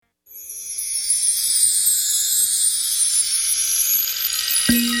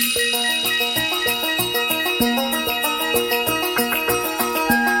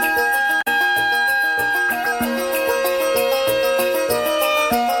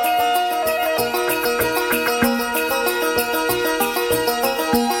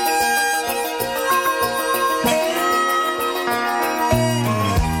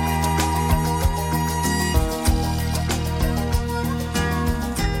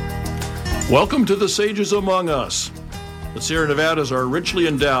Welcome to the Sages Among Us. The Sierra Nevadas are richly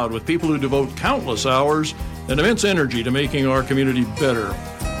endowed with people who devote countless hours and immense energy to making our community better.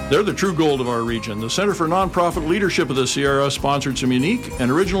 They're the true gold of our region. The Center for Nonprofit Leadership of the Sierra sponsored some unique and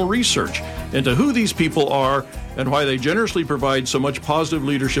original research into who these people are and why they generously provide so much positive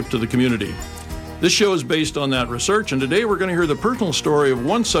leadership to the community. This show is based on that research, and today we're going to hear the personal story of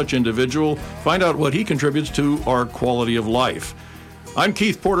one such individual, find out what he contributes to our quality of life. I'm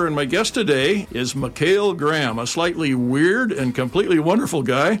Keith Porter, and my guest today is Mikail Graham, a slightly weird and completely wonderful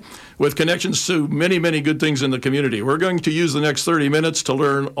guy with connections to many, many good things in the community. We're going to use the next 30 minutes to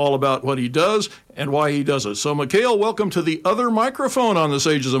learn all about what he does and why he does it. So, Mikail, welcome to the other microphone on the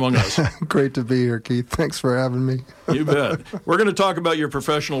Sages Among Us. Great to be here, Keith. Thanks for having me. You bet. We're going to talk about your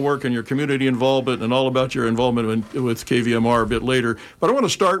professional work and your community involvement and all about your involvement with KVMR a bit later. But I want to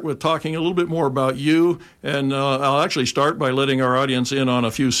start with talking a little bit more about you, and I'll actually start by letting our audience in on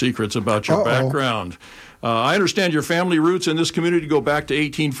a few secrets about your background. I understand your family roots in this community go back to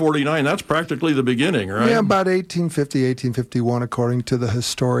 1849. That's practically the beginning, right? Yeah, about 1850, 1851, according to the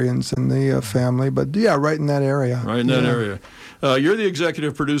historians in the family. But yeah, right in that area. Right in that area. You're the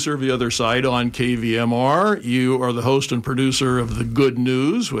executive producer of The Other Side on KVMR. You are the host and producer of The Good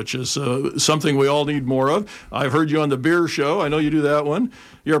News, which is something we all need more of. I've heard you on The Beer Show. I know you do that one.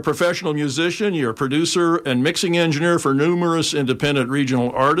 You're a professional musician. You're a producer and mixing engineer for numerous independent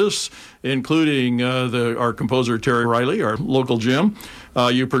regional artists, including our composer Terry Riley, our local Jim.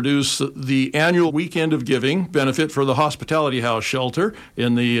 You produce the annual Weekend of Giving benefit for the Hospitality House Shelter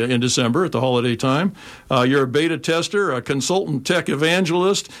in December at the holiday time. You're a beta tester, a consultant tech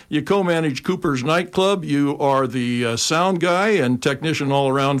evangelist. You co-manage Cooper's Nightclub. You are the sound guy and technician all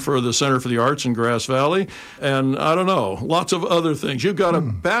around for the Center for the Arts in Grass Valley. And I don't know, lots of other things. You've got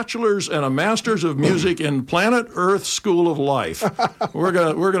a bachelor's and a master's of music in Planet Earth School of Life. We're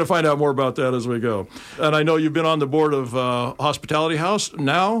gonna find out more about that as we go. And I know you've been on the board of Hospitality House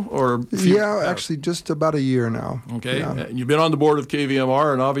now, or actually just about a year now. Okay, yeah. You've been on the board of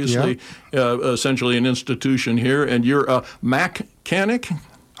KVMR, and obviously, essentially an institution here. And you're a mechanic.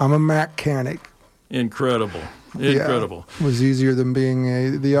 I'm a mechanic. Incredible. Yeah, it was easier than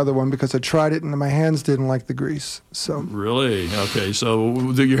being the other one because I tried it and my hands didn't like the grease. So really, okay.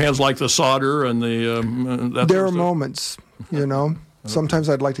 So your hands like the solder and the. There are moments, you know. Sometimes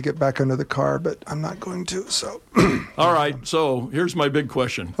I'd like to get back under the car, but I'm not going to. So, all right. So here's my big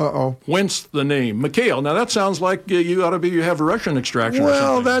question. Whence the name Mikail? Now that sounds like you have Russian extraction.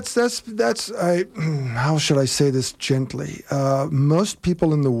 Well, or something. that's. How should I say this gently? Most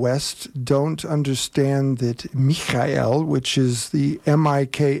people in the West don't understand that Mikail, which is the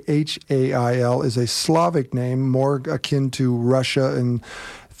Mikhail, is a Slavic name, more akin to Russia and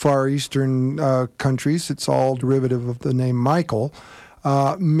Far Eastern countries. It's all derivative of the name Michael.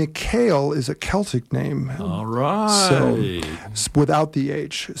 Mikail is a Celtic name. All right. So, without the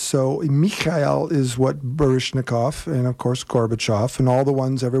H. So Mikail is what Baryshnikov and, of course, Gorbachev and all the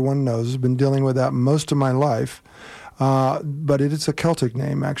ones everyone knows. I've been dealing with that most of my life. But it is a Celtic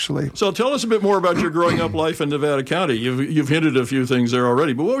name, actually. So tell us a bit more about your growing up life in Nevada County. You've hinted a few things there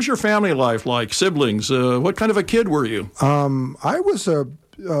already, but what was your family life like? Siblings? What kind of a kid were you? I was a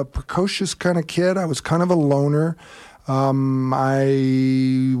precocious kind of kid. I was kind of a loner.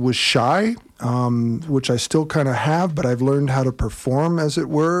 I was shy, which I still kind of have, but I've learned how to perform, as it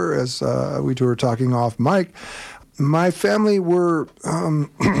were, as we were talking off mic. My family were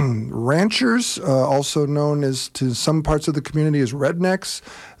ranchers, also known as to some parts of the community as rednecks,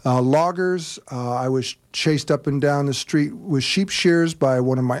 loggers. I was chased up and down the street with sheep shears by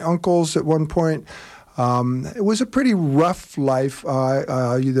one of my uncles at one point. It was a pretty rough life.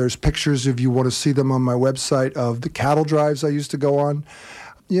 There's pictures, if you want to see them, on my website of the cattle drives I used to go on.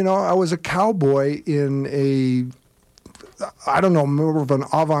 You know, I was a cowboy in more of an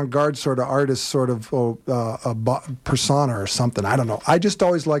avant-garde sort of artist, sort of persona or something. I don't know. I just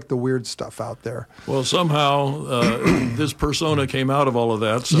always liked the weird stuff out there. Well, somehow this persona came out of all of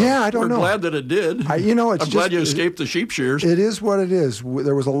that. So yeah, I don't know. We're glad that it did. I'm glad you escaped the sheep shears. It is what it is.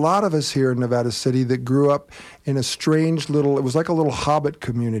 There was a lot of us here in Nevada City that grew up in a strange little, it was like a little hobbit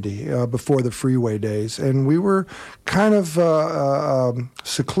community before the freeway days. And we were kind of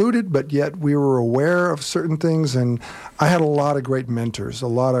secluded, but yet we were aware of certain things. And I had a lot of great mentors, a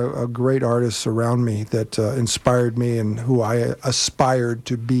lot of great artists around me that inspired me and who I aspired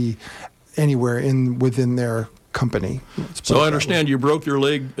to be anywhere within their company. So I understand you broke your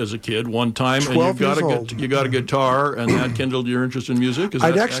leg as a kid one time, and you got a guitar, and that kindled your interest in music.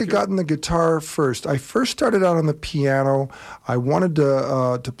 I'd actually gotten the guitar first. I first started out on the piano. I wanted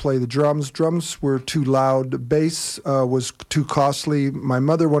to play the drums. Drums were too loud. Bass was too costly. My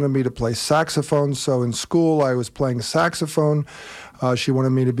mother wanted me to play saxophone, so in school I was playing saxophone. She wanted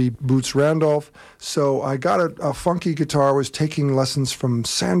me to be Boots Randolph. So I got a funky guitar. I was taking lessons from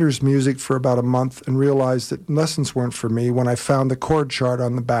Sanders Music for about a month and realized that lessons weren't for me when I found the chord chart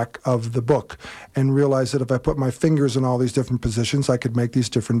on the back of the book and realized that if I put my fingers in all these different positions, I could make these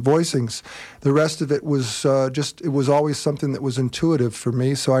different voicings. The rest of it was it was always something that was intuitive for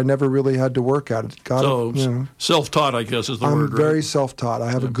me, so I never really had to work at it. Self-taught, I guess, is the word. I'm very self-taught. I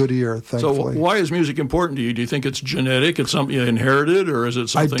have a good ear, thankfully. So why is music important to you? Do you think it's genetic? It's something you inherited, or is it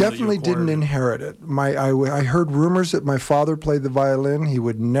something I definitely didn't inherit it. I heard rumors that my father played the violin. He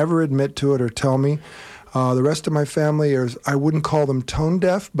would never admit to it or tell me. The rest of my family I wouldn't call them tone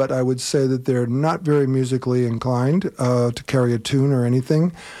deaf, but I would say that they're not very musically inclined to carry a tune or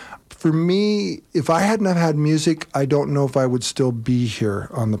anything. For me, if I hadn't have had music, I don't know if I would still be here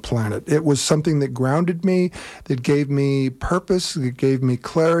on the planet. It was something that grounded me, that gave me purpose, that gave me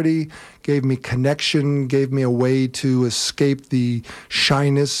clarity, gave me connection, gave me a way to escape the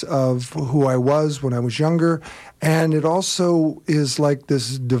shyness of who I was when I was younger. And it also is like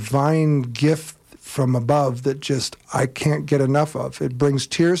this divine gift from above that just I can't get enough of. It brings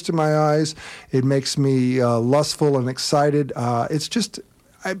tears to my eyes. It makes me lustful and excited. It's just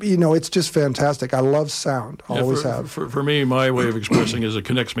fantastic. I love sound. Always have. For me, my way of expressing is it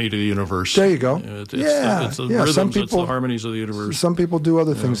connects me to the universe. There you go. It's the rhythms, it's the harmonies of the universe. Some people do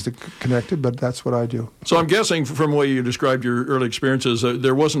other things to connect it, but that's what I do. So I'm guessing from the way you described your early experiences,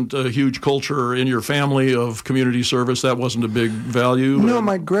 there wasn't a huge culture in your family of community service. That wasn't a big value. No,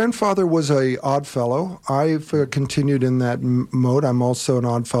 my grandfather was a odd fellow. I've continued in that mode. I'm also an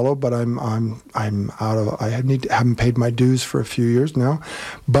odd fellow, but I'm out of. I haven't paid my dues for a few years now.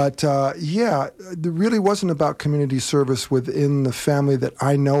 But, there really wasn't about community service within the family that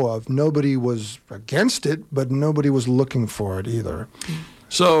I know of. Nobody was against it, but nobody was looking for it either.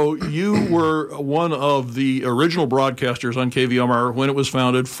 So you were one of the original broadcasters on KVMR when it was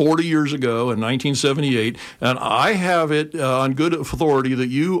founded 40 years ago in 1978, and I have it on good authority that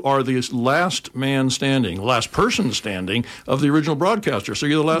you are the last person standing of the original broadcaster. So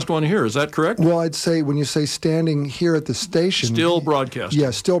you're the last one here. Is that correct? Well, I'd say when you say standing here at the station... Still broadcasting.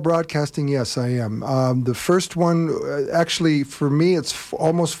 Yeah, still broadcasting, yes, I am. The first one, actually, for me, it's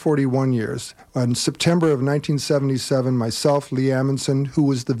almost 41 years. In September of 1977, myself, Lee Amundsen, who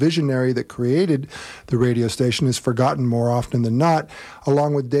was the visionary that created the radio station, is forgotten more often than not,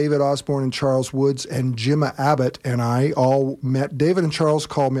 along with David Osborne and Charles Woods and Jimma Abbott and I all met. David and Charles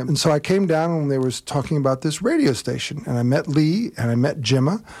called me, and so I came down when they were talking about this radio station, and I met Lee and I met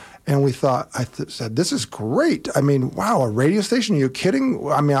Jimma, and we thought, said, this is great. I mean, wow, a radio station? Are you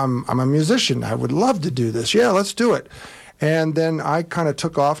kidding? I mean, I'm a musician. I would love to do this. Yeah, let's do it. And then I kind of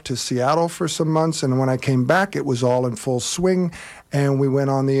took off to Seattle for some months, and when I came back, it was all in full swing, and we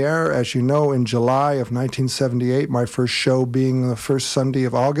went on the air, as you know, in July of 1978, my first show being the first Sunday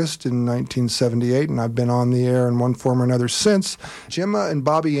of August in 1978, and I've been on the air in one form or another since. Jimma and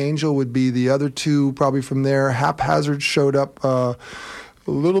Bobby Angel would be the other two probably from there. Haphazard showed up a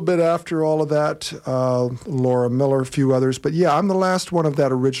little bit after all of that, Laura Miller, a few others, but yeah, I'm the last one of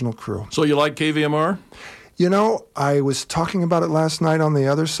that original crew. So you like KVMR? You know, I was talking about it last night on the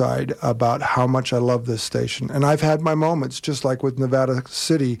other side about how much I love this station. And I've had my moments, just like with Nevada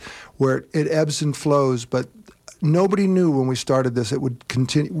City, where it ebbs and flows. But nobody knew when we started this it would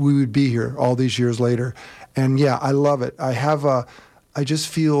continue. We would be here all these years later. And yeah, I love it. I just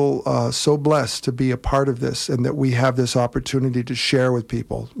feel so blessed to be a part of this and that we have this opportunity to share with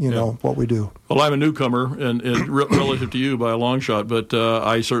people, know, what we do. Well, I'm a newcomer and relative to you by a long shot, but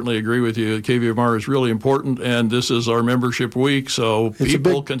I certainly agree with you. KVMR is really important, and this is our membership week, so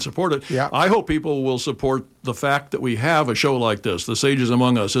people can support it. Yeah. I hope people will support the fact that we have a show like this. The Sages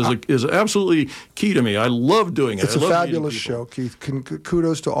Among Us is absolutely key to me. I love doing it. It's a fabulous show, Keith.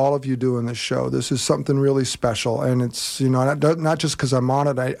 Kudos to all of you doing this show. This is something really special, and it's not just because I'm on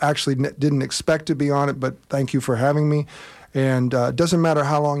it. I actually didn't expect to be on it, but thank you for having me. And it doesn't matter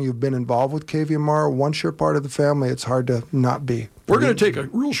how long you've been involved with KVMR. Once you're part of the family, it's hard to not be. We're going to take a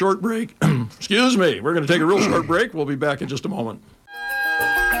real short break. Excuse me. We're going to take a real short break. We'll be back in just a moment.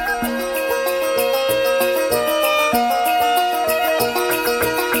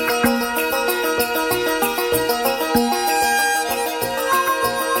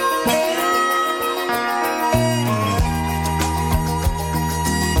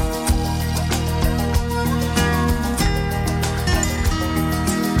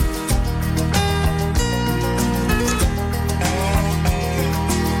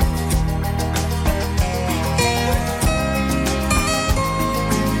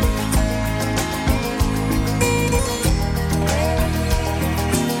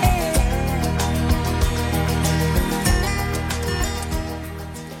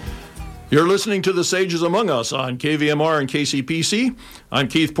 You're listening to The Sages Among Us on KVMR and KCPC. I'm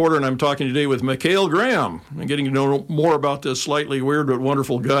Keith Porter, and I'm talking today with Mikail Graham. I'm getting to know more about this slightly weird but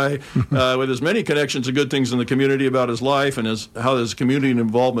wonderful guy with his many connections and good things in the community, about his life and how his community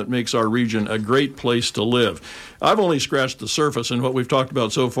involvement makes our region a great place to live. I've only scratched the surface in what we've talked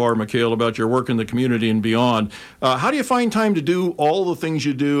about so far, Mikail, about your work in the community and beyond. How do you find time to do all the things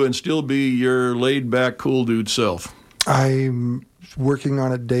you do and still be your laid-back, cool dude self? I'm working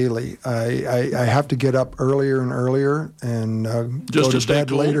on it daily. I have to get up earlier and earlier and go to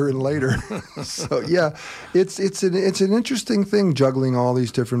bed later and later. So yeah, it's an interesting thing, juggling all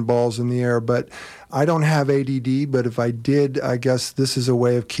these different balls in the air. But I don't have ADD. But if I did, I guess this is a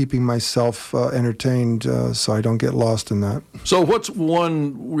way of keeping myself entertained, so I don't get lost in that. So what's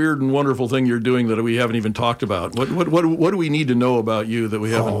one weird and wonderful thing you're doing that we haven't even talked about? What do we need to know about you that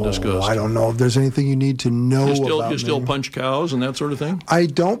we haven't discussed? I don't know if there's anything you need to know about me. You still punch cows and that sort of thing? I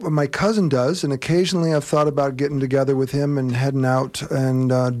don't, but my cousin does, and occasionally I've thought about getting together with him and heading out and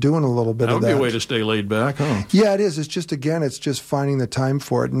doing a little bit of that. That would be a way to stay laid back, huh? Yeah, it is. It's just finding the time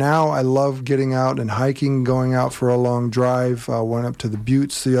for it. Now I love getting out and hiking, going out for a long drive. I went up to the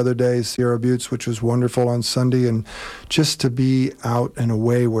Buttes the other day, Sierra Buttes, which was wonderful on Sunday, and just to be out and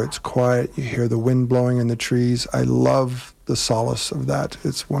away where it's quiet, you hear the wind blowing in the trees. I love the solace of that.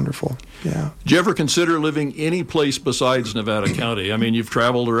 It's wonderful. Yeah. Did you ever consider living any place besides Nevada County? I mean, you've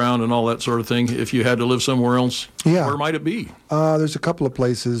traveled around and all that sort of thing. If you had to live somewhere else, where might it be? There's a couple of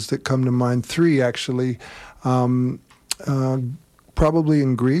places that come to mind. 3, actually. Probably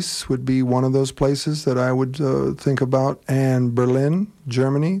in Greece would be one of those places that I would think about, and Berlin,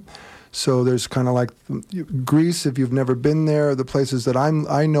 Germany. So there's kind of like Greece, if you've never been there, the places that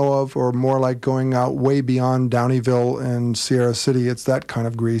I know of are more like going out way beyond Downeyville and Sierra City. It's that kind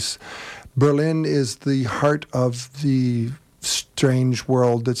of Greece. Berlin is the heart of the strange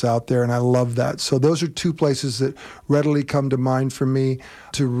world that's out there, and I love that. So those are 2 places that readily come to mind for me.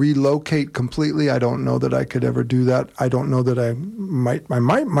 To relocate completely, I don't know that I could ever do that. I don't know that I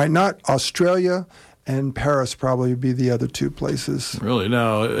might not. Australia and Paris probably be the other 2 places. Really?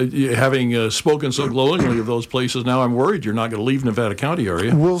 Now, having spoken so glowingly of those places, now I'm worried you're not going to leave Nevada County, are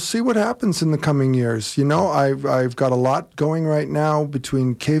you? We'll see what happens in the coming years. You know, I've got a lot going right now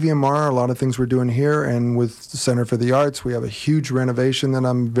between KVMR, a lot of things we're doing here, and with the Center for the Arts. We have a huge renovation that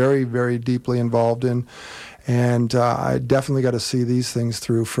I'm very, very deeply involved in. And I definitely got to see these things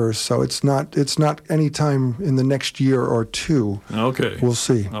through first. So it's not any time in the next year or 2. Okay. We'll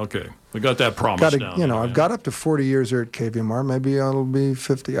see. Okay. We got that promise down. I've got up to 40 years here at KVMR. Maybe it'll be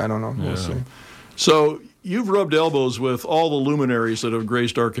 50. I don't know. We'll see. So you've rubbed elbows with all the luminaries that have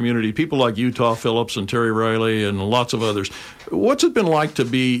graced our community, people like Utah Phillips and Terry Riley and lots of others. What's it been like to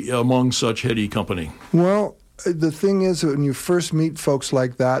be among such heady company? Well, the thing is, when you first meet folks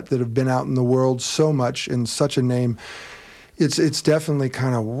like that have been out in the world so much in such a name, it's definitely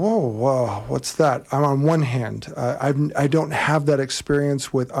kind of, whoa, what's that? I'm on one hand. I don't have that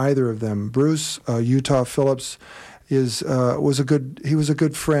experience with either of them. Bruce, Utah Phillips, was a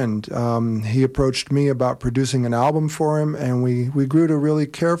good friend. He approached me about producing an album for him, and we grew to really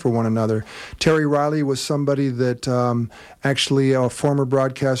care for one another. Terry Riley was somebody that actually a former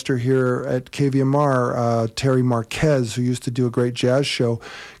broadcaster here at KVMR, Terry Marquez, who used to do a great jazz show,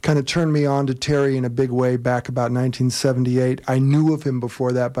 kind of turned me on to Terry in a big way back about 1978. I knew of him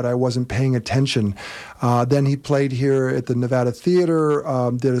before that, but I wasn't paying attention. Then he played here at the Nevada Theater,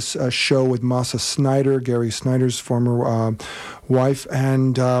 did a show with Masa Snyder, Gary Snyder's former wife,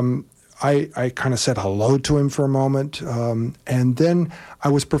 and I kind of said hello to him for a moment, and then I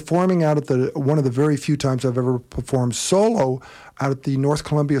was performing out at one of the very few times I've ever performed solo out at the North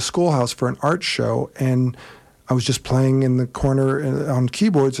Columbia Schoolhouse for an art show, and I was just playing in the corner on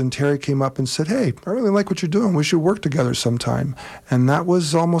keyboards, and Terry came up and said, "Hey, I really like what you're doing. We should work together sometime." And that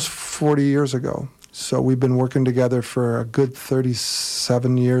was almost 40 years ago. So we've been working together for a good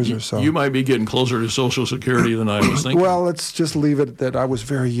 37 years or so. You might be getting closer to Social Security than I was thinking. Well, let's just leave it that I was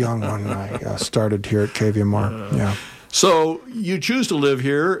very young when I started here at KVMR. Yeah. So you choose to live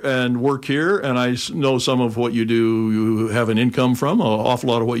here and work here, and I know some of what you do you have an income from. An awful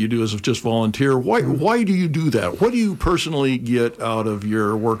lot of what you do is just volunteer. Why do you do that? What do you personally get out of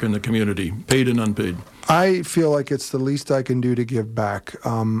your work in the community, paid and unpaid? I feel like it's the least I can do to give back.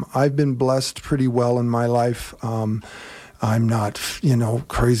 I've been blessed pretty well in my life. I'm not,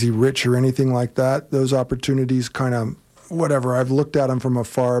 crazy rich or anything like that. Those opportunities kind of, whatever, I've looked at them from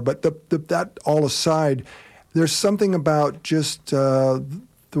afar. But that all aside, there's something about just the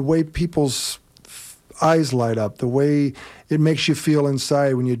way people's eyes light up, the way it makes you feel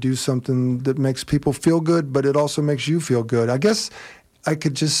inside when you do something that makes people feel good, but it also makes you feel good. I guess I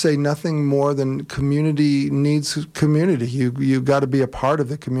could just say nothing more than community needs community. You got to be a part of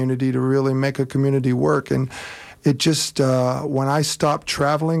the community to really make a community work. And it just, when I stopped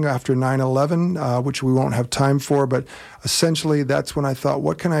traveling after 9/11, which we won't have time for, but essentially that's when I thought,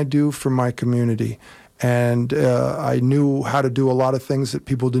 what can I do for my community? And I knew how to do a lot of things that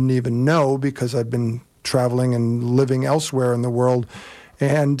people didn't even know because I'd been traveling and living elsewhere in the world.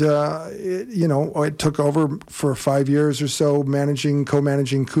 And, it took over for 5 years or so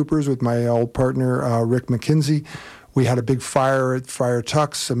co-managing Cooper's with my old partner, Rick McKinsey. We had a big fire at Friar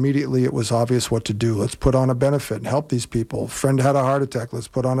Tuck's. Immediately, it was obvious what to do. Let's put on a benefit and help these people. Friend had a heart attack. Let's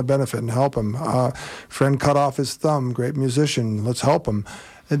put on a benefit and help him. Friend cut off his thumb. Great musician. Let's help him.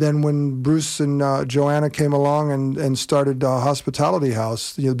 And then when Bruce and Joanna came along and started Hospitality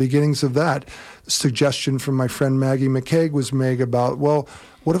House, the beginnings of that, suggestion from my friend Maggie McKaig was made about, well,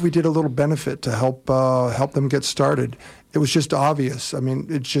 what if we did a little benefit to help them get started? It was just obvious. I mean,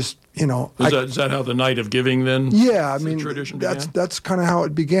 it's just, Is that how the Night of Giving then? Yeah, I mean, tradition that's kind of how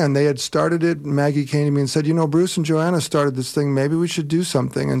it began. They had started it. Maggie came to me and said, Bruce and Joanna started this thing. Maybe we should do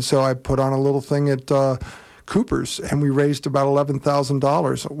something. And so I put on a little thing at Cooper's, and we raised about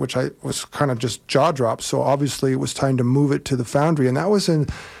 $11,000, which I was kind of just jaw dropped. So obviously it was time to move it to the Foundry, and that was in,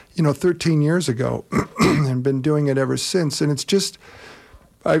 13 years ago, and been doing it ever since. And it's just,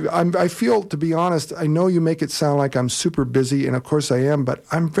 I feel, to be honest, I know you make it sound like I'm super busy, and of course I am, but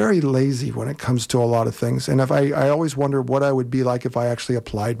I'm very lazy when it comes to a lot of things. And if I always wonder what I would be like if I actually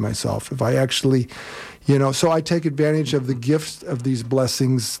applied myself, if I actually, so I take advantage of the gifts of these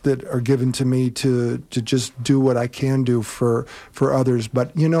blessings that are given to me to just do what I can do for others.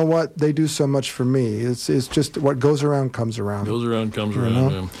 But you know what? They do so much for me. It's just what goes around comes around. Goes around comes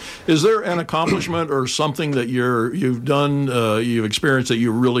around. Yeah. Is there an accomplishment or something that you've done, you've experienced that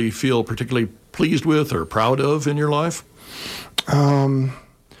you really feel particularly pleased with or proud of in your life?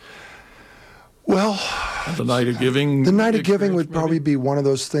 Well, the Night of Giving. The Night of Giving would probably be one of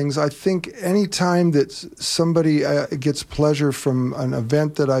those things. I think any time that somebody gets pleasure from an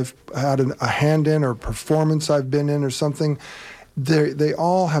event that I've had a hand in or performance I've been in or something, they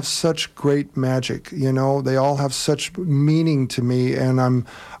all have such great magic. They all have such meaning to me, and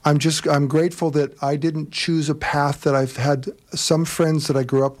I'm grateful that I didn't choose a path that I've had. Some friends that I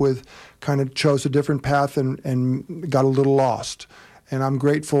grew up with kind of chose a different path and got a little lost. And I'm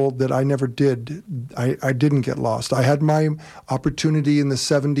grateful that I never did. I didn't get lost. I had my opportunity in the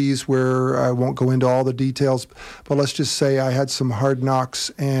 70s where I won't go into all the details, but let's just say I had some hard knocks,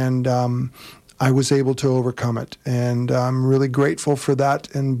 and I was able to overcome it. And I'm really grateful for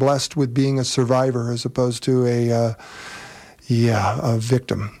that and blessed with being a survivor as opposed to a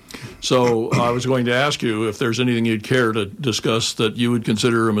victim. So I was going to ask you if there's anything you'd care to discuss that you would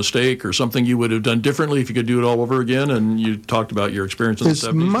consider a mistake or something you would have done differently if you could do it all over again. And you talked about your experience in the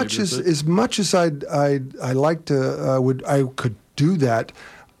 70s. As much as I like to, I could do that.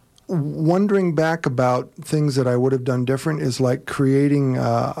 Wondering back about things that I would have done different is like creating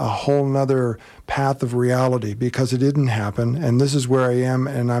a whole nother path of reality, because it didn't happen. And this is where I am,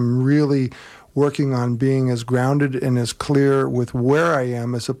 and I'm really working on being as grounded and as clear with where I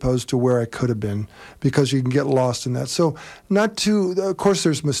am as opposed to where I could have been, because you can get lost in that. So of course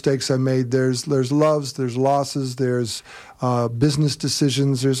there's mistakes I made. There's loves, there's losses, there's business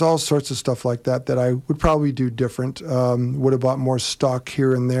decisions. There's all sorts of stuff like that I would probably do different. Would have bought more stock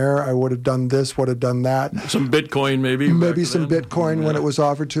here and there. I would have done this, would have done that. Some Bitcoin maybe? Maybe some Bitcoin when it was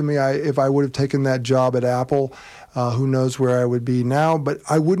offered to me. If I would have taken that job at Apple, who knows where I would be now, but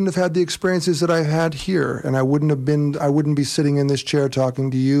I wouldn't have had the experiences that I've had here, and I wouldn't be sitting in this chair talking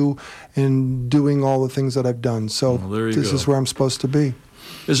to you and doing all the things that I've done. So this is where I'm supposed to be.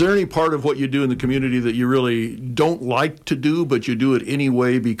 Is there any part of what you do in the community that you really don't like to do, but you do it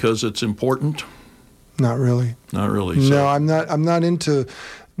anyway because it's important? Not really. Not really. No, I'm not into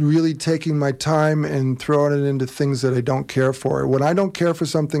really taking my time and throwing it into things that I don't care for. When I don't care for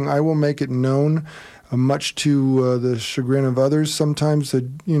something, I will make it known. Much to the chagrin of others, sometimes that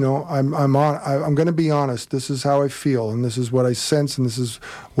I'm going to be honest. This is how I feel, and this is what I sense, and this is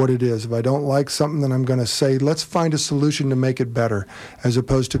what it is. If I don't like something, then I'm going to say, let's find a solution to make it better, as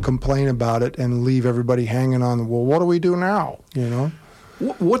opposed to complain about it and leave everybody hanging on. Well, what do we do now?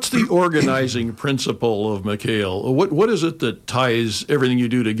 What's the organizing principle of Mikail? What is it that ties everything you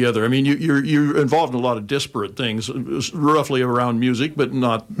do together? I mean, you're involved in a lot of disparate things, roughly around music, but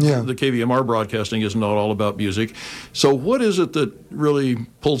not the KVMR broadcasting is not all about music. So what is it that really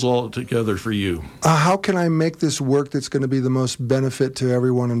pulls all together for you? How can I make this work that's going to be the most benefit to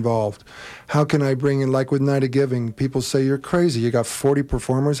everyone involved? How can I bring in, like with Night of Giving, people say, you're crazy. You got 40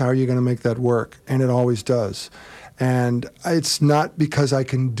 performers. How are you going to make that work? And it always does. And it's not because I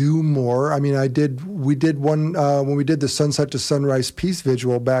can do more. I mean, we did one, when we did the Sunset to Sunrise Peace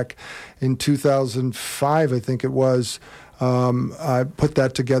Vigil back in 2005, I think it was. I put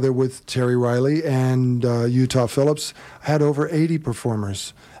that together with Terry Riley and Utah Phillips. I had over 80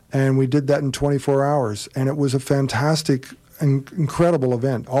 performers, and we did that in 24 hours. And it was a fantastic, incredible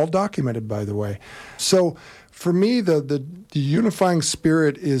event, all documented, by the way. So for me, the unifying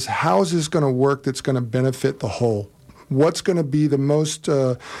spirit is, how is this going to work that's going to benefit the whole? What's going to be the most,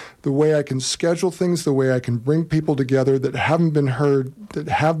 the way I can schedule things, the way I can bring people together that haven't been heard, that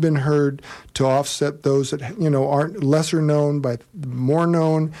have been heard, to offset those that, aren't lesser known by more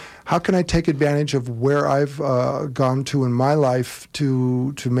known. How can I take advantage of where I've gone to in my life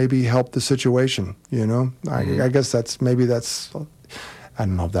to maybe help the situation? I guess that's I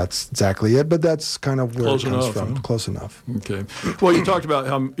don't know if that's exactly it, but that's kind of where it comes from. Close enough. Okay. Well, you talked about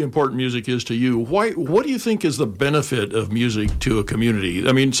how important music is to you. What do you think is the benefit of music to a community?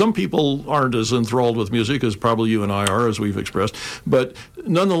 I mean, some people aren't as enthralled with music as probably you and I are, as we've expressed, but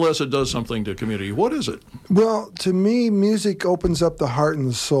nonetheless, it does something to community. What is it? Well, to me, music opens up the heart and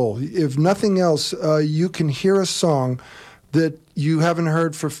the soul. If nothing else, you can hear a song that you haven't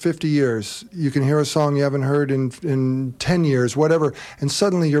heard for 50 years. You can hear a song you haven't heard in 10 years, whatever, and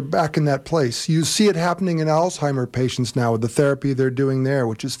suddenly you're back in that place. You see it happening in Alzheimer patients now with the therapy they're doing there,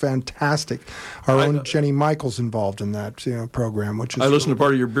 which is fantastic. Our own Jenny Michael's involved in that program, which is... I listened to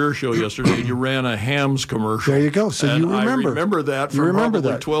part of your beer show yesterday, and you ran a Hams commercial. There you go. So you remember. I remember that from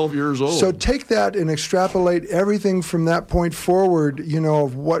probably 12 years old. So take that and extrapolate everything from that point forward,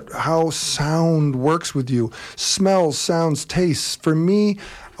 of how sound works with you. Smells, sounds, tastes. For me,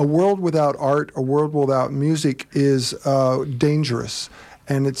 a world without art, a world without music is dangerous.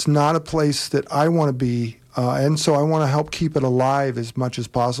 And it's not a place that I want to be. And so I want to help keep it alive as much as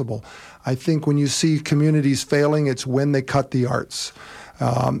possible. I think when you see communities failing, it's when they cut the arts.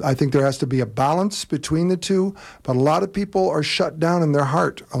 I think there has to be a balance between the two. But a lot of people are shut down in their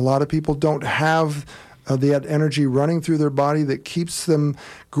heart. A lot of people don't have that energy running through their body that keeps them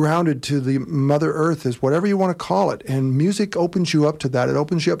grounded to the Mother Earth, is whatever you want to call it. And music opens you up to that. It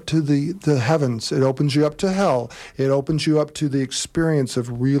opens you up to the heavens. It opens you up to hell. It opens you up to the experience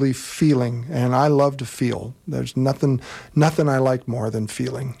of really feeling. And I love to feel. There's nothing I like more than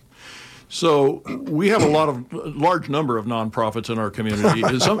feeling. So we have a large number of nonprofits in our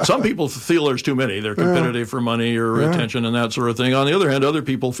community. Some people feel there's too many. They're competitive for money or attention and that sort of thing. On the other hand, other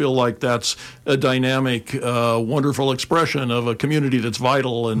people feel like that's a dynamic, wonderful expression of a community that's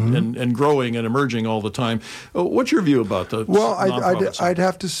vital and growing and emerging all the time. What's your view about the nonprofits? I'd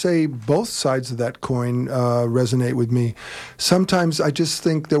have to say both sides of that coin resonate with me. Sometimes I just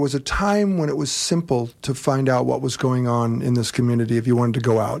think there was a time when it was simple to find out what was going on in this community if you wanted to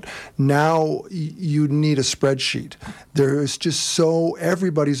go out. Now you need a spreadsheet. There is just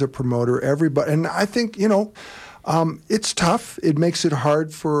everybody's a promoter, and I think, it's tough. It makes it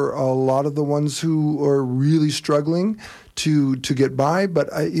hard for a lot of the ones who are really struggling to get by. But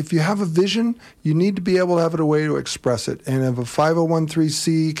if you have a vision, you need to be able to have a way to express it. And if a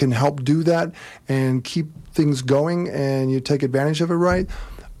 501(c) can help do that and keep things going and you take advantage of it right,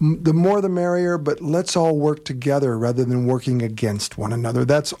 the more the merrier, but let's all work together rather than working against one another.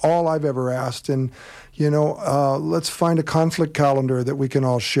 That's all I've ever asked. And, let's find a conflict calendar that we can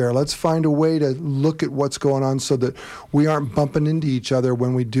all share. Let's find a way to look at what's going on so that we aren't bumping into each other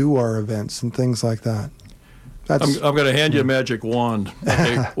when we do our events and things like that. I'm going to hand you a magic wand.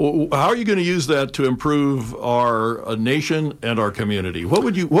 Okay? How are you going to use that to improve our nation and our community? What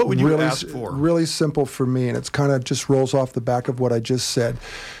would you really ask for? Really simple for me, and it's kind of just rolls off the back of what I just said.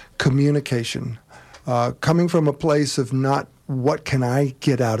 Communication. Coming from a place of not what can I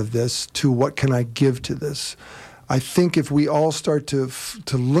get out of this to what can I give to this. I think if we all start to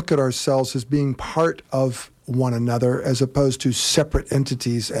look at ourselves as being part of one another as opposed to separate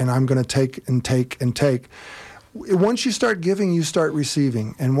entities, and I'm going to take and take and take. Once you start giving, you start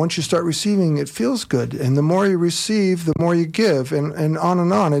receiving. And once you start receiving, it feels good. And the more you receive, the more you give, and on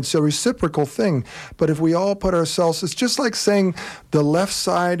and on. It's a reciprocal thing. But if we all put ourselves, it's just like saying the left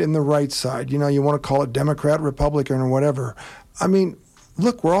side and the right side. You want to call it Democrat, Republican, or whatever. I mean,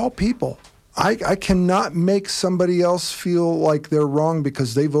 look, we're all people. I cannot make somebody else feel like they're wrong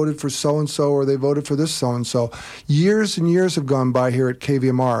because they voted for so-and-so or they voted for this so-and-so. Years and years have gone by here at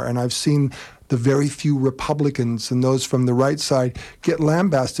KVMR, and I've seen the very few Republicans and those from the right side get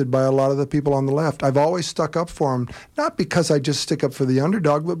lambasted by a lot of the people on the left. I've always stuck up for them, not because I just stick up for the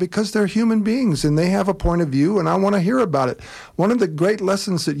underdog, but because they're human beings and they have a point of view and I want to hear about it. One of the great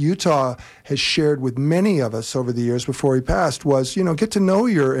lessons that Utah has shared with many of us over the years before he passed was, get to know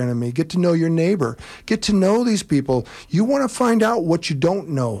your enemy, get to know your neighbor, get to know these people. You want to find out what you don't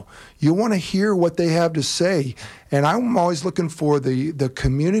know. You want to hear what they have to say. And I'm always looking for the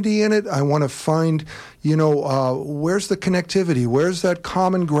community in it. I want to find, where's the connectivity? Where's that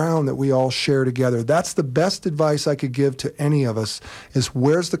common ground that we all share together? That's the best advice I could give to any of us, is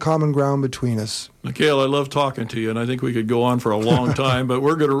where's the common ground between us? Mikail, I love talking to you, and I think we could go on for a long time, but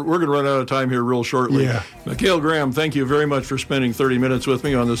we're gonna run out of time here real shortly. Yeah. Mikail Graham, thank you very much for spending 30 minutes with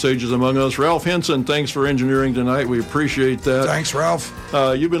me on The Sages Among Us. Ralph Henson, thanks for engineering tonight. We appreciate that. Thanks, Ralph.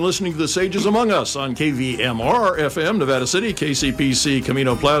 You've been listening to The Sages Among Us on KVMR-FM, Nevada City, KCPC,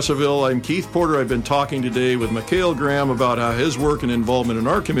 Camino Placerville. I'm Keith Porter. I've been talking today with Mikail Graham about how his work and involvement in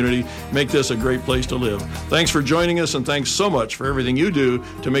our community make this a great place to live. Thanks for joining us, and thanks so much for everything you do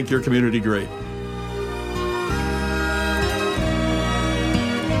to make your community great.